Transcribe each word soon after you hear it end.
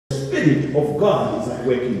Spirit of God is at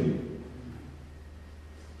work in you.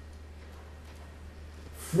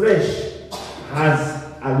 Flesh has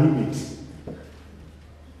a limit.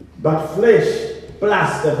 But flesh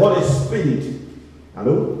plus the Holy Spirit,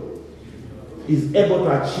 hello, is able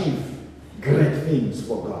to achieve great things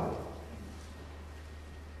for God.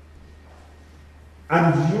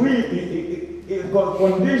 And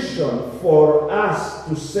condition for us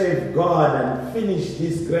to save God and finish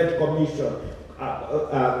this great commission,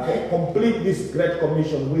 complete this great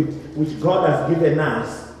commission which God has given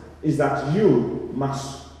us, is that you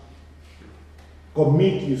must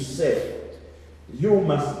commit yourself. You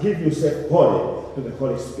must give yourself wholly to the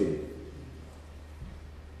Holy Spirit.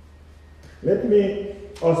 Let me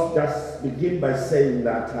also just begin by saying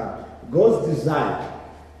that God's desire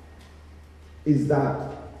is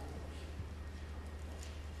that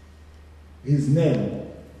His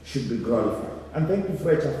name should be glorified. And thank you,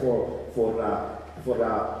 Fletcher, for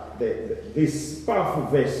this powerful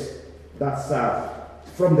verse that's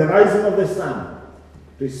from the rising of the sun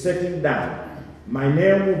to its setting down. My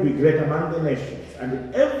name will be great among the nations, and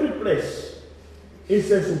in every place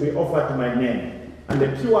incense will be offered to my name, and the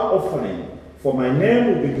pure offering for my name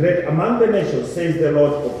will be great among the nations, says the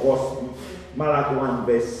Lord of hosts. Malachi 1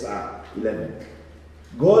 verse 11.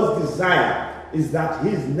 God's desire is that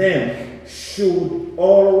His name should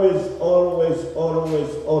always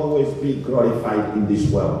be glorified in this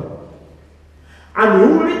world. And He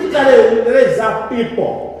will literally raise up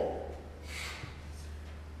people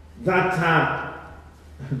that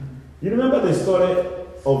you remember the story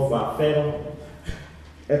of Pharaoh?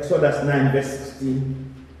 Exodus 9 verse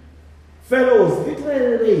 16. Pharaoh was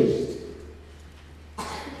literally raised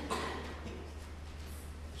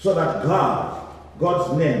so that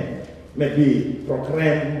God's name may be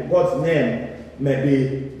proclaimed, God's name may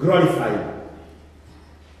be glorified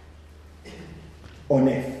on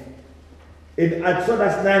earth. In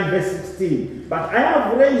Exodus 9 verse 16, but I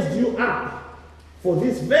have raised you up for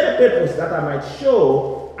this very purpose, that I might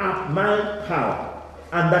show up my power,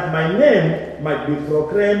 and that my name might be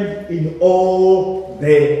proclaimed in all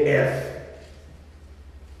the earth.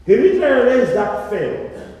 He literally raised up Pharaoh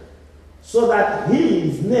so that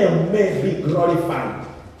his name may be glorified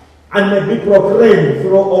and may be proclaimed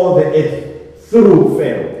through all the earth through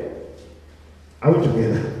Pharaoh. Are we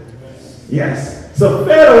together? Yes. So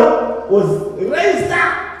Pharaoh was raised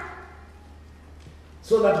up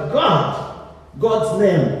so that God's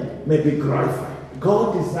name may be glorified.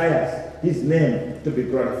 God desires His name to be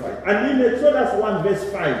glorified. And in Exodus 1 verse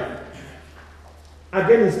 5,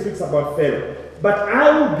 again He speaks about Pharaoh. But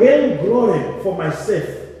I will gain glory for myself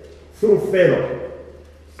through Pharaoh,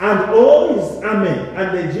 and all his army,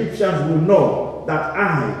 and the Egyptians will know that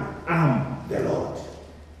I am the Lord.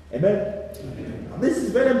 Amen? Amen. This is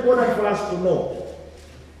very important for us to know,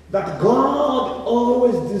 that God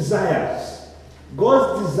always desires,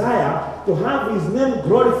 God's desire to have His name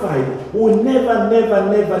glorified will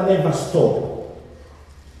never stop.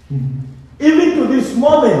 Even to this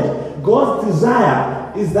moment, God's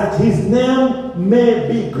desire is that His name may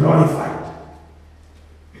be glorified.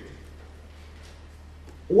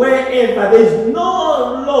 Wherever there is no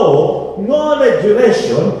law, no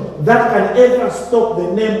regulation that can ever stop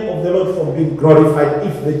the name of the Lord from being glorified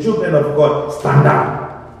if the children of God stand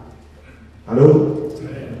up. Hello?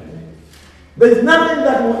 Amen. There is nothing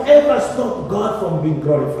that will ever stop God from being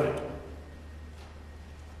glorified.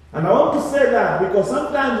 And I want to say that because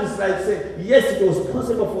sometimes it's like say, yes, it was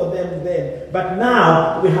possible for them then, but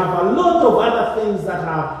now we have a lot of other things that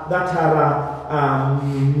are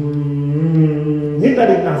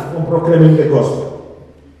hindering us from proclaiming the gospel.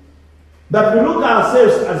 That we look at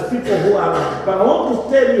ourselves as people who are, but I want to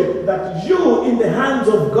tell you that you, in the hands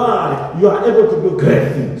of God, you are able to do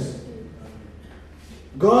great things.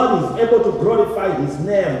 God is able to glorify His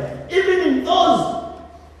name, even in those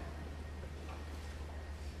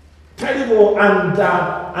terrible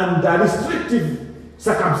and restrictive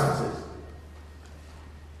circumstances.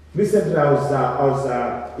 Recently, I was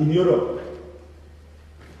in Europe,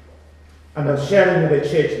 and I was sharing with the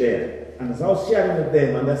church there. And as I was sharing with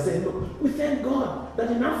them, and I said, look, we thank God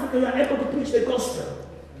that in Africa you are able to preach the gospel.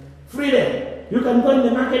 Freedom. You can go in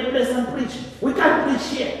the marketplace and preach. We can't preach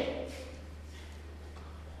here.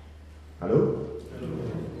 Hello?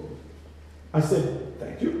 Hello? I said,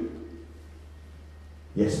 thank you.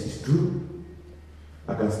 Yes, it's true.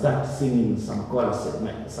 I can start singing some choruses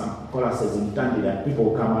in Tandi, and people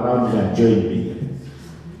will come around me and join me.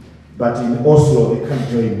 But in Oslo, they can't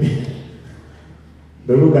join me.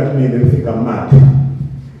 They look at me, they think I'm mad.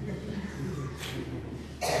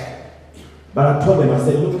 But I told them, I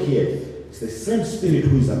said, look here, it's the same Spirit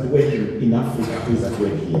who is at work in Africa who is at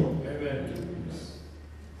work here.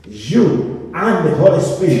 you and the Holy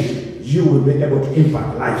Spirit, you will be able to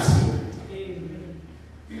impact lives here.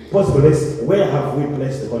 Possibly, where have we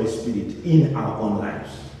placed the Holy Spirit in our own lives?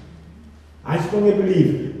 I strongly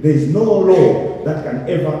believe there is no law that can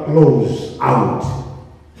ever close out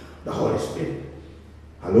the Holy Spirit.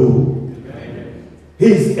 Hello? Amen. He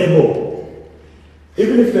is able.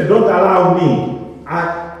 Even if they don't allow me,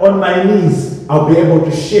 on my knees, I'll be able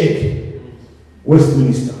to shake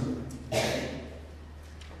Westminster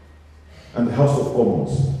and the House of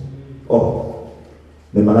Commons. Oh,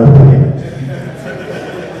 the Malawi Parliament.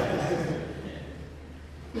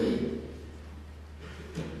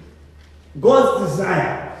 God's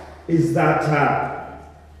desire is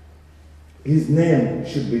that his name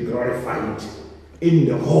should be glorified in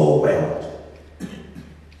the whole world.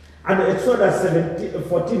 And Exodus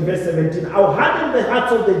 14 verse 17, I'll harden the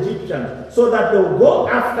hearts of the Egyptians so that they'll go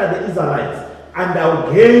after the Israelites, and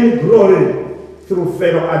I'll gain glory through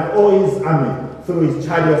Pharaoh and all his army, through his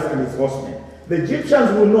chariots and his horsemen. The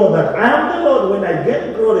Egyptians will know that I am the Lord when I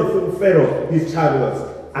gain glory through Pharaoh, his chariots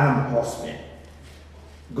and horsemen.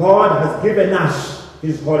 God has given us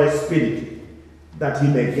his Holy Spirit that he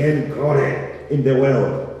may gain glory in the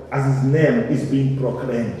world as his name is being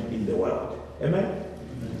proclaimed in the world. Amen?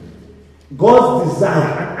 God's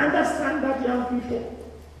desire, and understand that, young people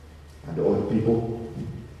and old people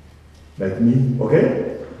like me,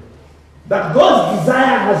 okay? That God's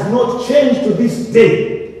desire has not changed to this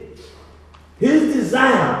day. His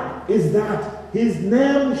desire is that his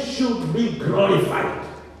name should be glorified.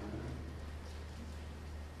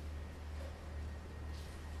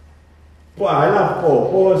 Paul, I love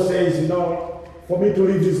Paul. Paul says, for me to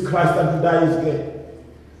live is Christ and to die is gain.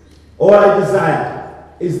 All I desire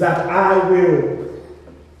is that I will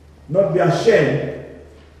not be ashamed,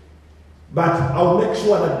 but I'll make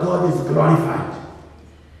sure that God is glorified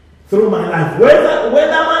through my life.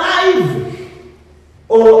 Whether I'm alive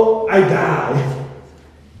or I die,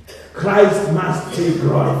 Christ must be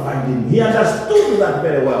glorified in me. He understood that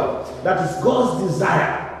very well. That is God's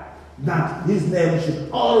desire, that his name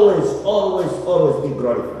should always, always, always be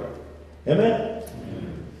glorified. Amen?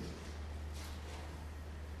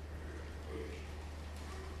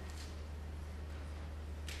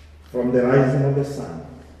 From the rising of the sun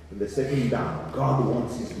to the setting down, God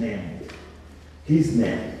wants his name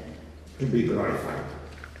to be glorified.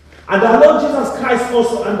 And our Lord Jesus Christ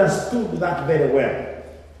also understood that very well.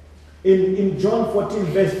 In John 14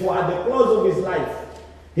 verse 4, at the close of his life,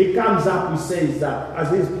 he comes up, he says that as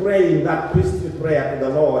he's praying that priestly prayer to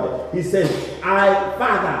the Lord, he says,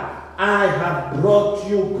 Father, I have brought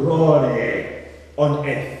you glory on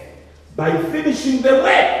earth by finishing the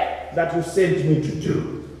work that you sent me to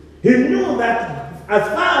do. He knew that as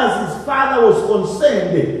far as his Father was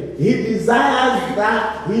concerned, he desires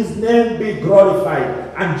that his name be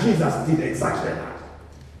glorified. And Jesus did exactly that.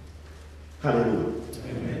 Hallelujah.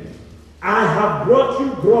 Amen. I have brought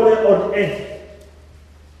you glory on earth,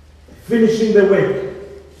 finishing the work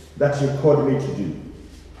that you called me to do.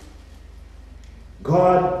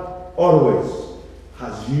 God always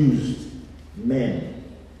has used men,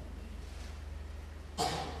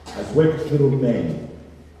 has worked through men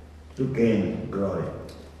to gain glory.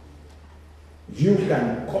 You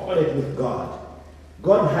can cooperate with God.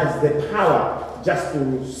 God has the power just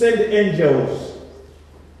to send angels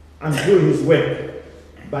and do his work,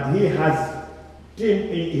 but he has in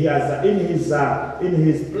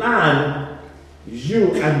his plan,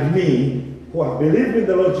 you and me who have believed in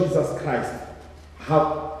the Lord Jesus Christ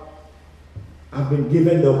have been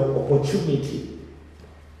given the opportunity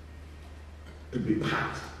to be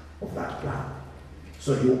part of that plan.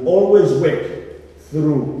 So he will always work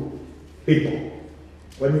through people.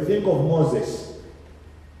 When you think of Moses,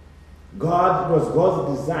 it was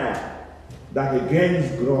God's desire that he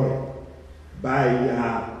gains glory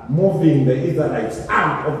by moving the Israelites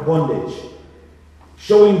out of bondage,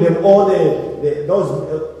 showing them all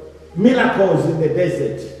those miracles in the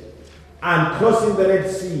desert, and crossing the Red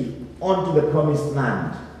Sea onto the promised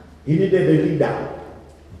land. He needed a leader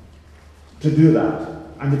to do that,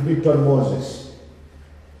 and he picked on Moses.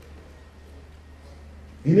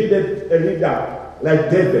 He needed a leader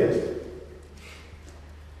like David,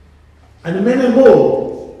 and many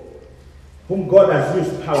more whom God has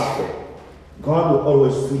used powerfully. God will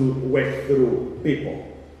always work through people.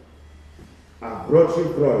 I've brought you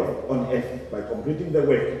glory on earth by completing the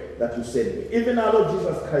work that you sent me. Even our Lord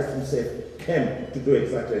Jesus Christ himself came to do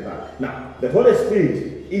exactly that. Now, the Holy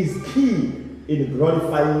Spirit is key in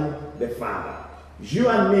glorifying the Father. You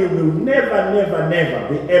and me will never, never, never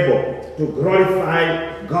be able to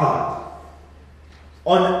glorify God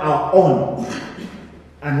on our own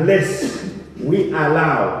unless we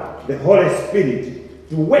allow the Holy Spirit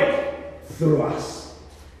to work through us.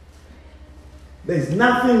 There's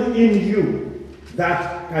nothing in you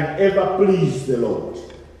that can ever please the Lord.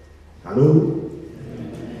 Hello?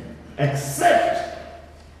 Except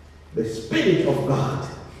the Spirit of God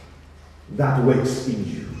that works in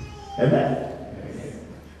you. Amen?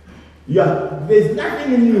 There's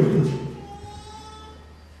nothing in you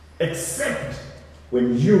except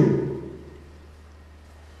when you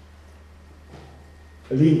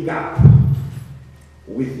link up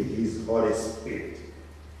with His Holy Spirit.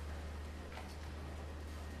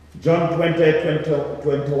 John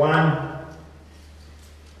 20:21.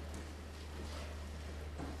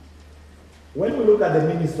 When we look at the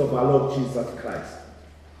ministry of our Lord Jesus Christ,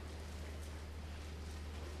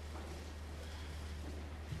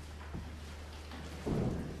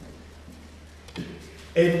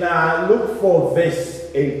 and look for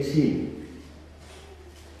verse 18.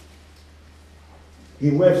 He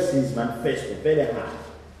waves his manifesto very hard.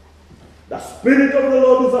 The Spirit of the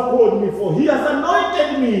Lord is upon me, for He has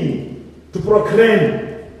anointed me to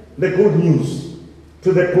proclaim the good news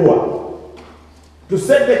to the poor, to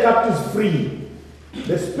set the captives free.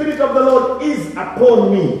 The Spirit of the Lord is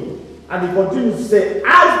upon me. And he continues to say,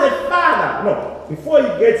 as the Father. No, before he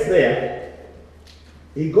gets there,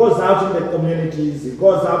 he goes out in the communities, he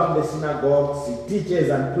goes out in the synagogues, he teaches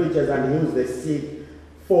and preaches and heals the sick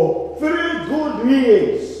for 3 good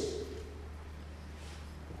years.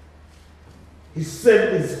 He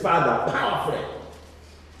served his Father powerfully.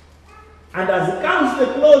 And as he comes to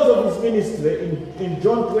the close of his ministry, in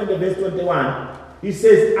John 20, verse 21, he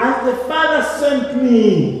says, as the Father sent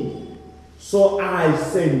me, so I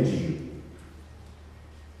send you.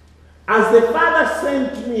 As the Father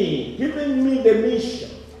sent me, giving me the mission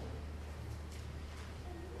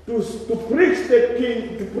to preach the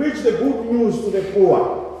King, to preach the good news to the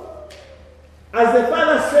poor. As the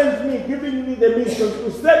Father sent me, giving me the mission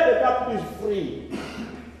to set the captives free.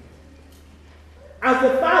 As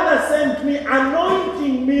the Father sent me,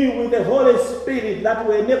 anointing me with the Holy Spirit that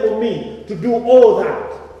will enable me to do all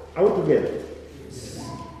that. Are we together?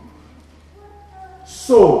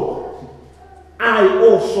 So, I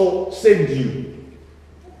also send you.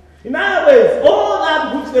 In other words, all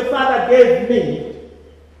that which the Father gave me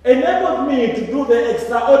enabled me to do the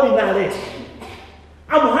extraordinary.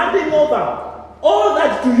 I'm handing over all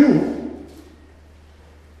that to you.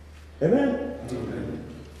 Amen? Amen.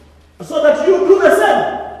 So that you do the same.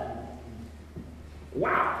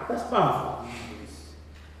 Wow, that's powerful.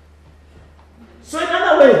 So in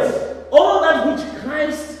other words, all that which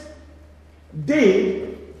Christ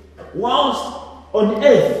did whilst on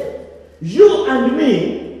earth, you and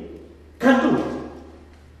me can do it.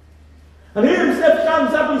 And he himself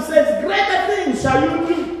comes up and says, greater things shall you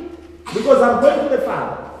do, because I'm going to the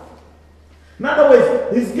Father. In other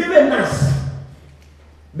words, he's given us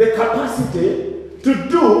the capacity to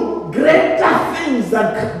do greater things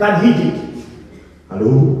than he did.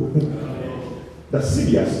 Hello? That's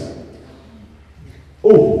serious.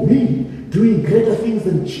 Oh, me doing greater things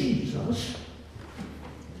than Jesus?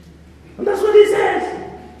 And that's what he says.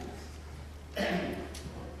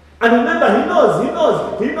 And remember, he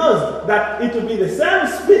knows that it will be the same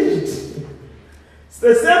Spirit, it's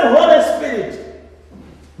the same Holy Spirit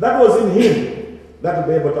that was in him that will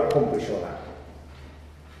be able to accomplish all that.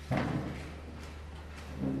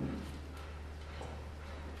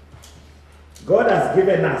 God has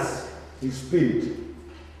given us His Spirit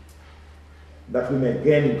that we may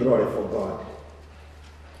gain glory for God.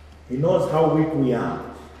 He knows how weak we are.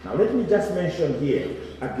 Now let me just mention here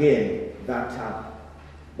again that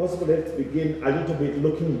possibly let's begin a little bit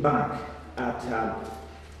looking back at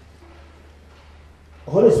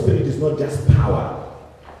Holy Spirit is not just power.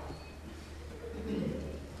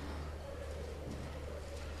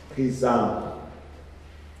 He's God.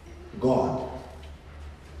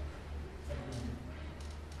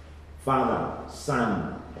 Father,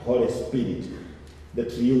 Son, Holy Spirit, the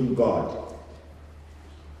triune God.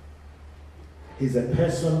 He's a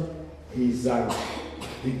person. He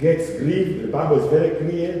gets grieved. The Bible is very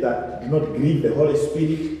clear that do not grieve the Holy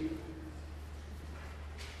Spirit.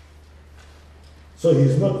 So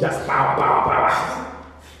he's not just power.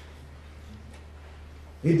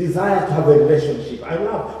 He desires to have a relationship. I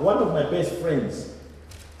love one of my best friends.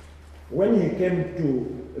 When he came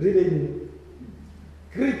to really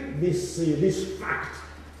grip this fact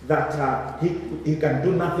that he can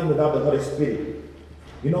do nothing without the Holy Spirit.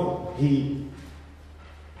 You know, he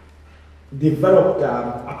developed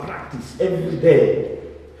a practice every day.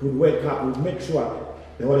 He would wake up, he would make sure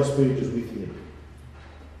the Holy Spirit is with him.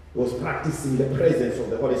 He was practicing the presence of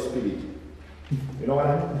the Holy Spirit. You know what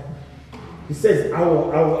I mean? He says, I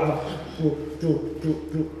will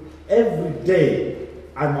every day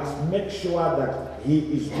I must make sure that he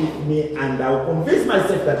is with me, and I will convince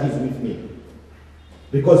myself that he's with me.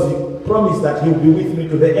 Because he promised that he will be with me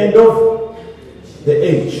to the end of the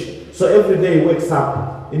age. So every day he wakes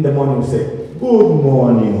up in the morning and says, good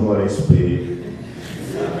morning, Holy Spirit.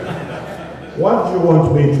 What do you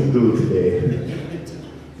want me to do today?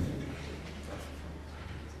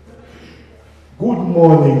 Good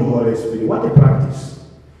morning, Holy Spirit. What a practice.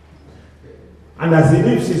 And as he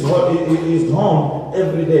leaves his home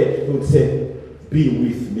every day, he would say, be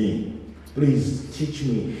with me. Please teach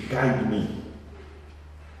me, guide me.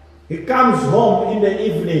 He comes home in the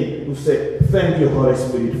evening to say, thank you, Holy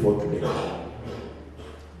Spirit, for today.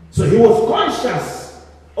 So he was conscious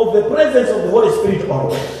of the presence of the Holy Spirit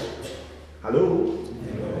always. Hello?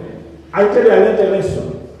 I tell you, I learned a lesson.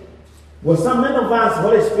 For some men of us,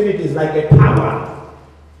 Holy Spirit is like a power,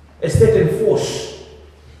 a certain force.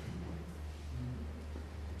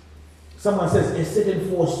 Someone says a certain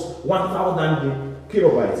force, 1,000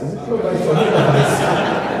 kilobytes. Is it kilobytes or megabytes?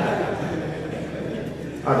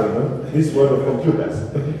 I don't know. This word of computers.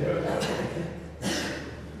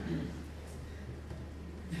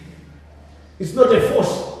 It's not a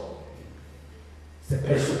force. It's a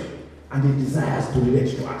person. And he desires to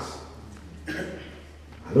relate to us.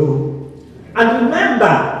 Hello? And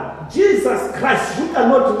remember, Jesus Christ, you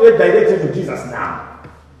cannot relate directly to Jesus now.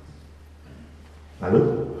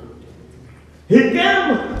 Hello? He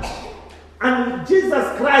came, and Jesus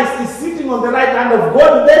Christ is sitting on the right hand of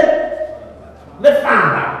God, the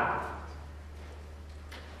Father.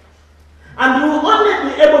 And you will only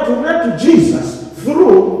be able to relate to Jesus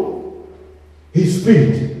through his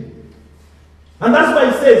Spirit. And that's why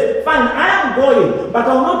he says, fine, I am going, but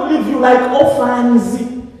I will not leave you like orphans.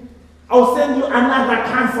 I will send you another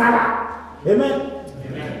counselor. Amen?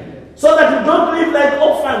 Amen? So that you don't live like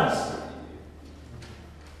orphans.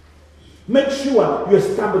 Make sure you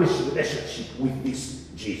establish a relationship with this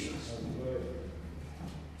Jesus.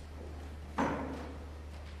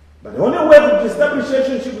 But the only way to establish a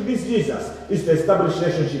relationship with this Jesus is to establish a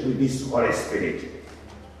relationship with this Holy Spirit.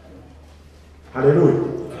 Hallelujah.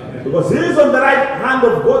 Amen. Because he is on the right hand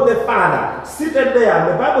of God the Father, seated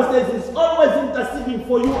there. The Bible says he's always interceding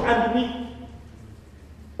for you and me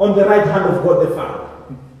on the right hand of God the Father.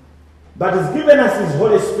 But he's given us his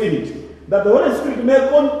Holy Spirit, that the Holy Spirit may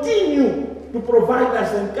continue to provide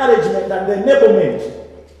us encouragement and enablement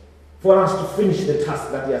for us to finish the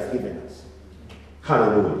task that he has given us.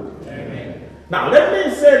 Hallelujah. Amen. Now let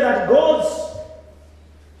me say that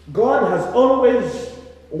God has always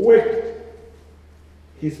worked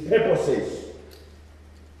his purposes,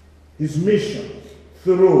 his mission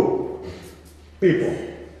through people.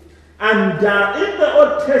 And in the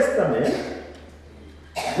Old Testament,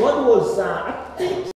 God was, I think,